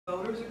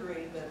Voters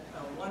agreed that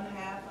one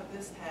half of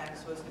this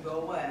tax was to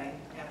go away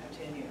after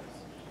 10 years.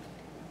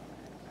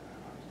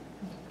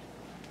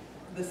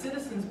 The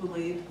citizens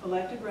believed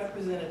elected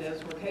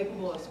representatives were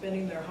capable of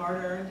spending their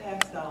hard-earned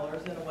tax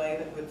dollars in a way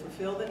that would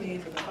fulfill the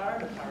needs of the fire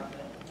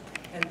department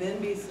and then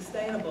be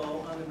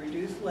sustainable on the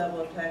reduced level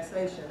of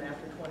taxation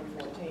after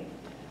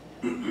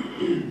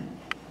 2014.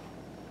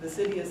 The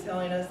city is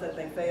telling us that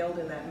they failed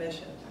in that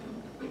mission.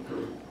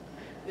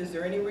 Is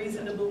there any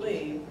reason to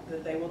believe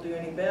that they will do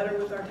any better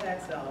with our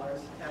tax dollars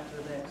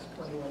after the next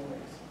 21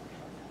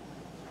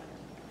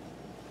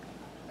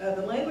 years?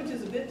 The language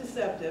is a bit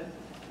deceptive.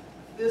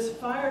 This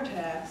fire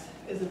tax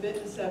is a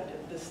bit deceptive.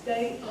 The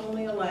state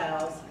only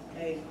allows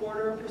a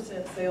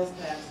 0.25% sales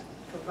tax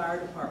for fire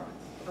departments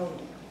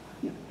only,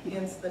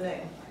 hence the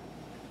name.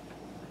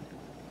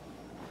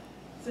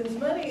 Since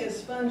money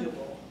is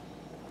fungible,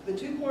 the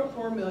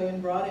 $2.4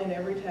 million brought in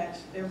every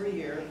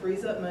year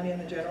frees up money in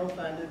the general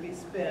fund to be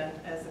spent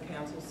as the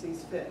council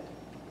sees fit.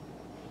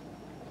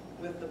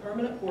 With the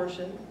permanent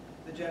portion,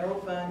 the general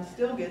fund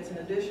still gets an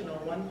additional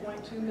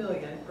 $1.2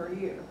 million per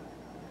year.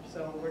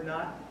 So we're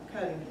not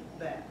cutting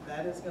that.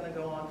 That is going to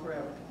go on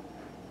forever.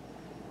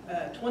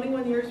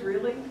 21 years,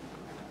 really?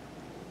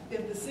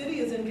 If the city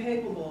is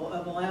incapable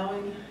of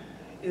aligning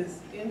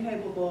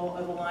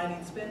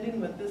spending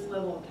with this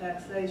level of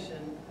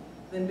taxation,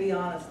 then be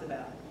honest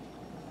about it.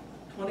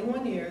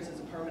 21 years is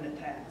a permanent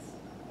tax,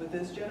 with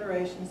this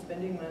generation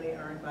spending money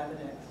earned by the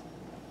next.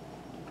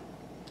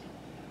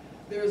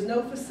 There is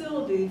no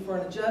facility for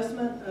an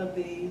adjustment of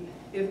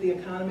if the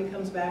economy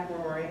comes back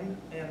roaring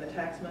and the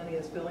tax money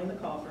is filling the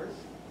coffers.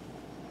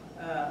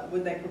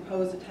 Would they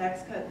propose a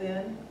tax cut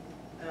then?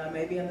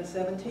 Maybe in the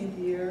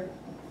 17th year?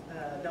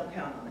 Don't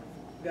count on it.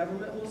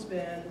 Government will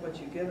spend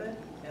what you give it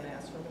and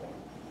ask for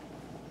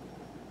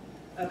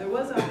more. There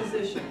was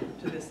opposition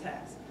to this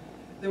tax.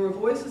 There were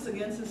voices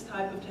against this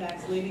type of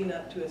tax leading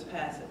up to its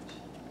passage.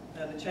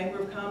 The Chamber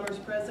of Commerce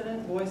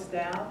president voiced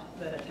doubt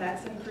that a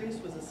tax increase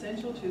was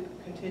essential to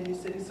continue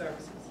city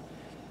services.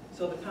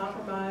 So the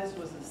compromise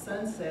was the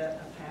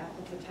sunset of half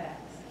of the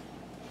tax.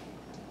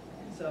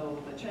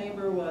 So the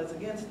Chamber was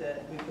against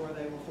it before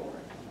they were for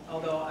it.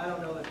 Although I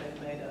don't know that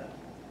they've made a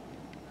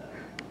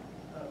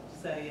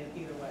say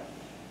in either way.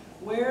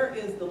 Where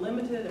is the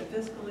limited and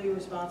fiscally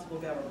responsible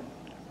government?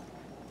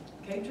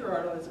 Cape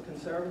Girardeau is a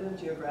conservative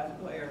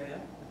geographical area.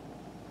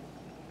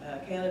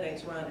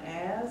 Candidates run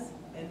as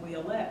and we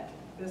elect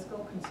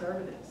fiscal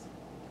conservatives.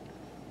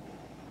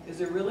 Is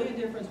there really a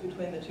difference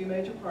between the two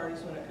major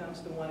parties when it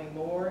comes to wanting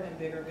more and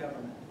bigger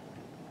government?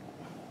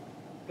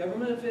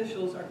 Government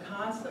officials are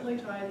constantly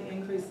trying to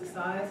increase the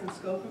size and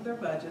scope of their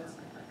budgets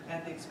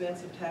at the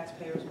expense of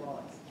taxpayers'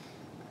 wallets.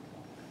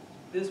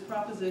 This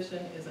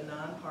proposition is a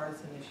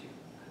nonpartisan issue.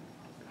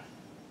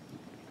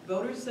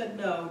 Voters said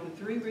no to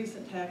 3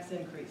 recent tax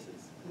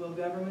increases. Will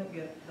government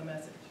get the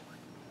message?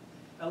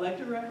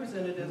 Elected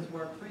representatives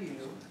work for you.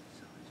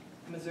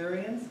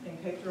 Missourians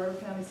and Cape Girardeau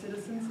County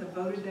citizens have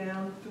voted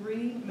down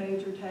 3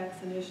 major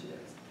tax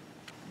initiatives.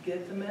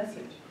 Get the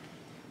message.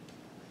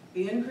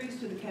 The increase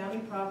to the county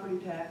property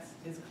tax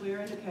is clear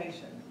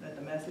indication that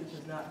the message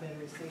has not been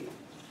received.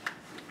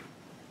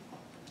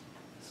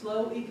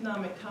 Slow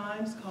economic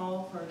times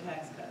call for a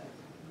tax cut.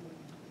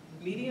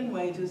 Median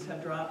wages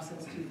have dropped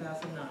since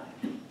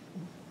 2009.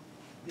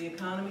 The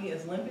economy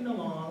is limping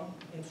along.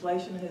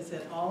 Inflation has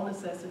hit all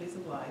necessities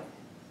of life.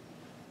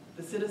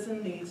 The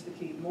citizen needs to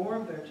keep more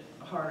of their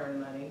hard-earned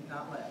money,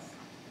 not less.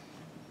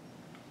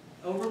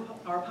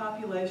 Our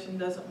population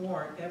doesn't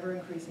warrant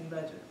ever-increasing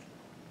budgets.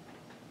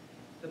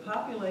 The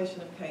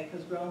population of Cape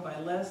has grown by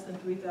less than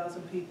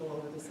 3,000 people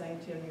over the same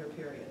 10-year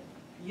period.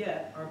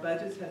 Yet, our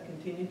budgets have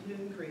continued to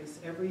increase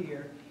every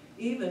year,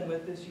 even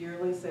with this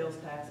yearly sales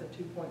tax of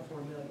 $2.4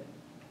 million.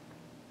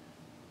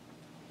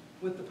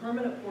 With the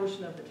permanent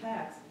portion of the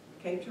tax,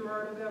 Cape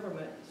Girardeau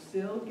government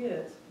still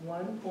gets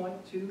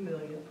 $1.2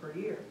 million per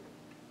year.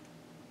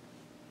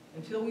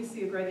 Until we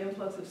see a great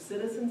influx of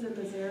citizens in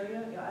this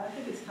area, I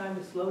think it's time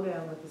to slow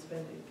down with the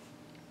spending.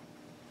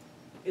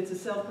 It's a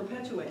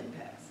self-perpetuating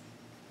tax.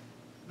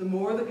 The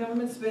more the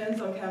government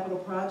spends on capital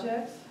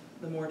projects,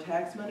 the more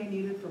tax money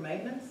needed for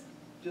maintenance.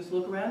 Just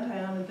look around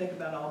town and think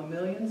about all the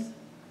millions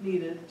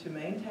needed to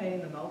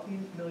maintain the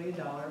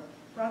multi-million-dollar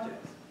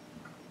projects.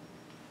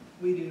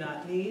 We do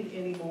not need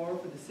any more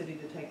for the city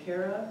to take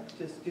care of.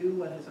 Just do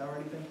what has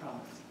already been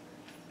promised.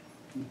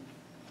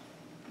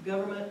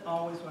 Government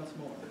always wants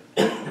more.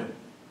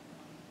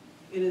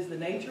 It is the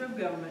nature of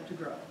government to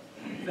grow.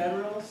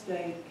 Federal,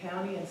 state,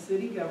 county, and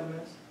city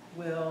governments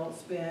will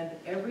spend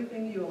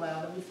everything you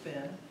allow them to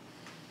spend.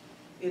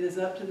 It is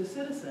up to the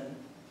citizen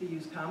to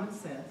use common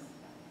sense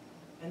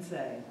and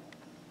say,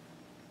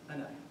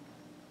 enough.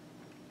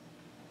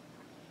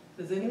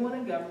 Does anyone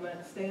in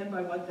government stand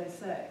by what they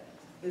say?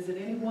 Is it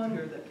any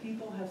wonder that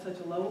people have such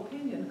a low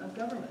opinion of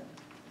government?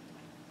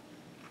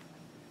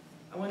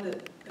 I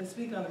wanted to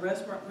speak on the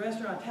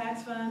restaurant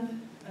tax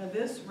fund.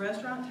 This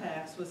restaurant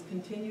tax was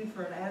continued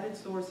for an added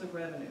source of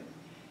revenue.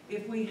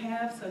 If we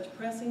have such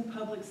pressing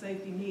public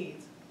safety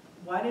needs,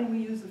 why didn't we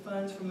use the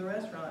funds from the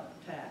restaurant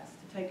tax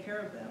to take care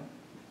of them.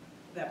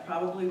 That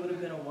probably would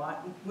have been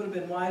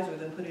wiser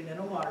than putting in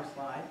a water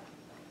slide.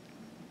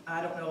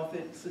 I don't know if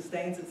it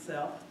sustains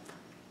itself.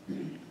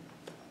 The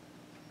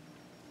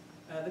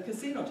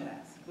casino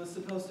tax was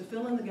supposed to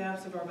fill in the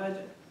gaps of our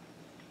budget.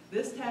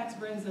 This tax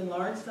brings in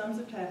large sums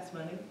of tax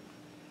money.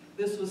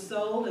 This was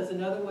sold as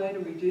another way to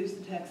reduce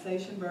the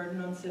taxation burden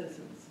on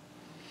citizens.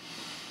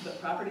 But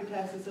property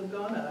taxes have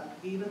gone up,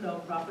 even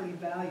though property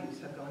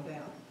values have gone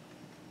down.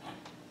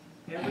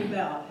 Every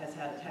ballot has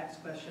had a tax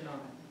question on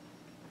it.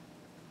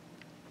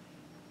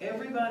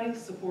 Everybody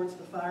supports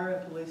the fire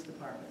and police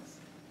departments.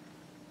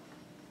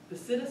 The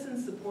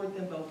citizens support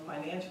them both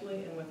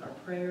financially and with our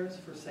prayers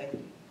for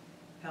safety.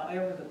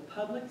 However, the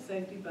public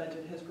safety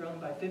budget has grown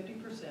by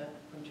 50%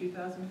 from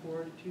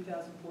 2004 to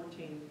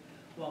 2014,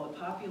 while the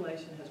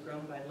population has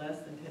grown by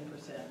less than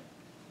 10%.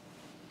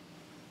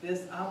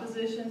 This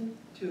opposition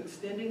to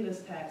extending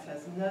this tax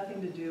has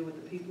nothing to do with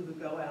the people who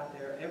go out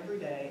there every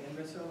day and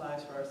risk their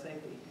lives for our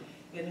safety.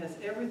 It has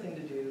everything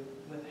to do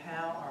with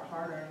how our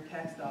hard-earned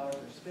tax dollars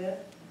are spent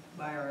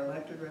by our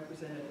elected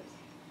representatives.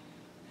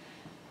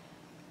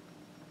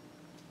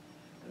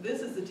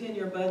 This is the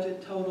 10-year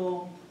budget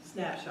total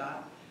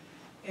snapshot.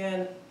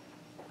 And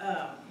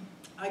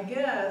I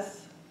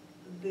guess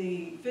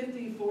the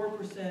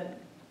 54%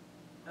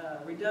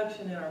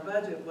 reduction in our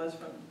budget was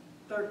from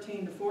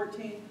 13 to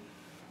 14,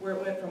 where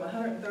it went from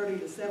 130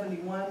 to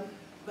 71.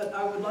 But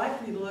I would like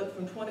for you to look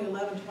from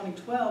 2011,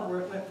 2012,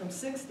 where it went from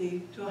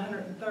 60 to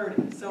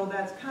 130. So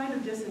that's kind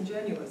of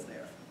disingenuous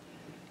there.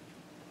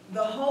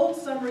 The whole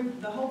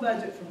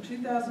budget from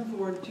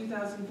 2004 to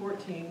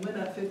 2014 went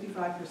up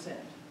 55%.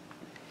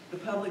 The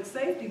public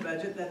safety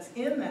budget that's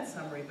in that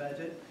summary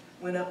budget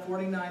went up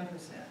 49%.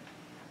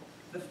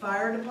 The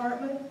fire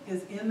department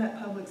is in that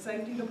public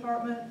safety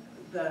department,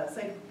 the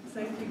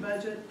safety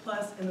budget,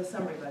 plus in the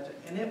summary budget,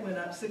 and it went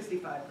up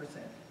 65%.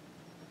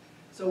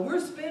 So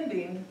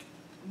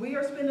we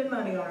are spending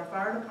money on our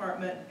fire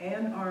department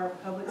and our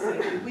public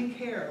safety. We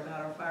care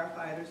about our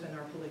firefighters and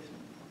our policemen.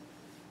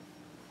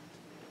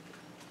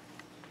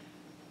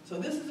 So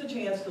this is a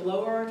chance to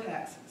lower our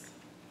taxes.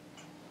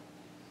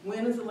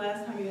 When is the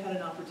last time you had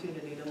an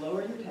opportunity to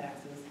lower your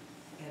taxes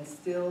and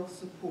still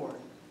support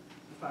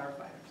the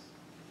firefighters?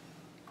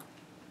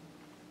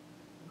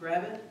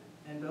 Grab it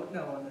and vote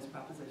no on this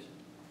proposition.